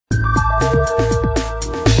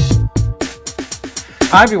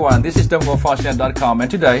Hi everyone, this is Dem4Fortune.com,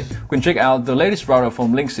 and today we can check out the latest router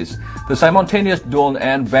from Linksys, the simultaneous dual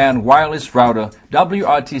N band wireless router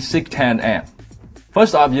WRT610N.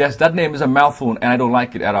 First off, yes, that name is a mouthful and I don't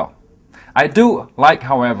like it at all. I do like,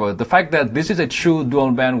 however, the fact that this is a true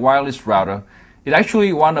dual band wireless router. It's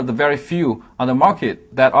actually one of the very few on the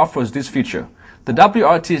market that offers this feature. The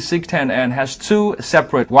WRT610N has two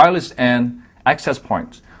separate wireless N access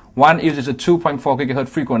points. One uses a 2.4 GHz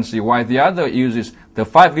frequency while the other uses the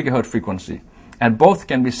 5 GHz frequency, and both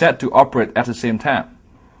can be set to operate at the same time.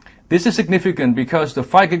 This is significant because the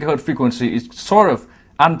 5 GHz frequency is sort of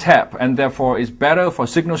untapped and therefore is better for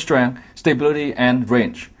signal strength, stability, and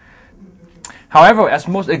range. However, as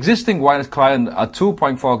most existing wireless clients are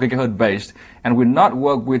 2.4 GHz based and will not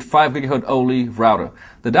work with 5 GHz only router,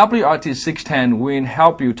 the WRT610 will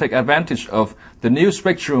help you take advantage of the new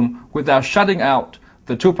spectrum without shutting out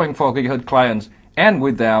the 2.4 GHz clients and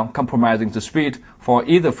without compromising the speed for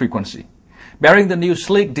either frequency. Bearing the new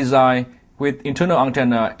sleek design with internal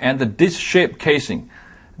antenna and the disc-shaped casing,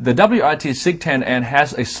 the WRT610N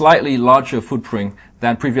has a slightly larger footprint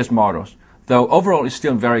than previous models, though overall it's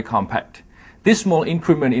still very compact. This small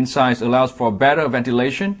increment in size allows for better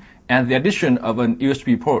ventilation and the addition of an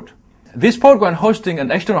USB port. This port, when hosting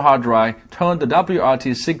an external hard drive, turned the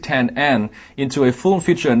WRT610N into a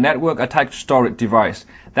full-featured network-attached storage device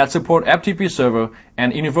that supports FTP server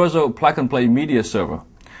and universal plug-and-play media server.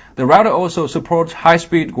 The router also supports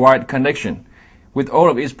high-speed wired connection, with all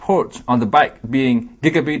of its ports on the back being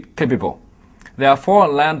gigabit capable. There are 4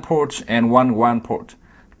 LAN ports and 1 WAN port.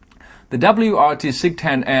 The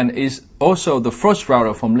WRT610N is also the first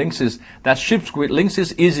router from Linksys that ships with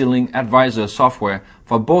Linksys EasyLink Advisor software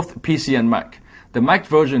for both PC and Mac. The Mac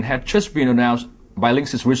version had just been announced by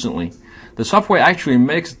Linksys recently. The software actually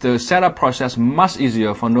makes the setup process much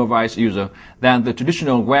easier for novice user than the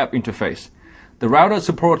traditional web interface. The router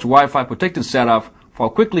supports Wi-Fi protected setup for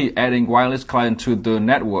quickly adding wireless client to the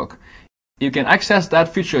network. You can access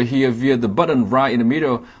that feature here via the button right in the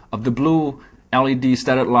middle of the blue LED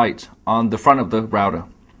static light on the front of the router.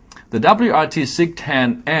 The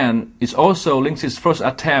WRT610N is also Linksys' first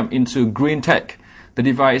attempt into green tech. The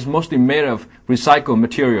device is mostly made of recycled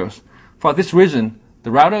materials. For this reason,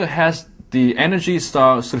 the router has the Energy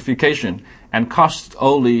Star certification and costs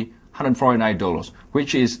only $149,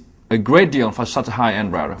 which is a great deal for such a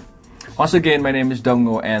high-end router. Once again, my name is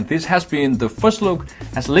Dongo, and this has been the first look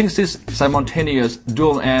at Linksys simultaneous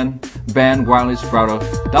dual N band wireless router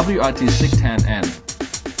WRT610N.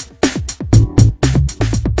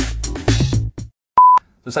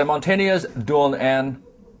 The simultaneous dual N,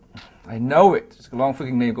 I know it, it's a long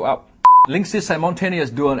freaking name, go up. Linksys simultaneous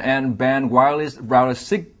dual N band wireless router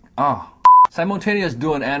simultaneous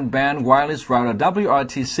dual N band wireless router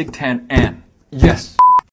WRT610N. Yes.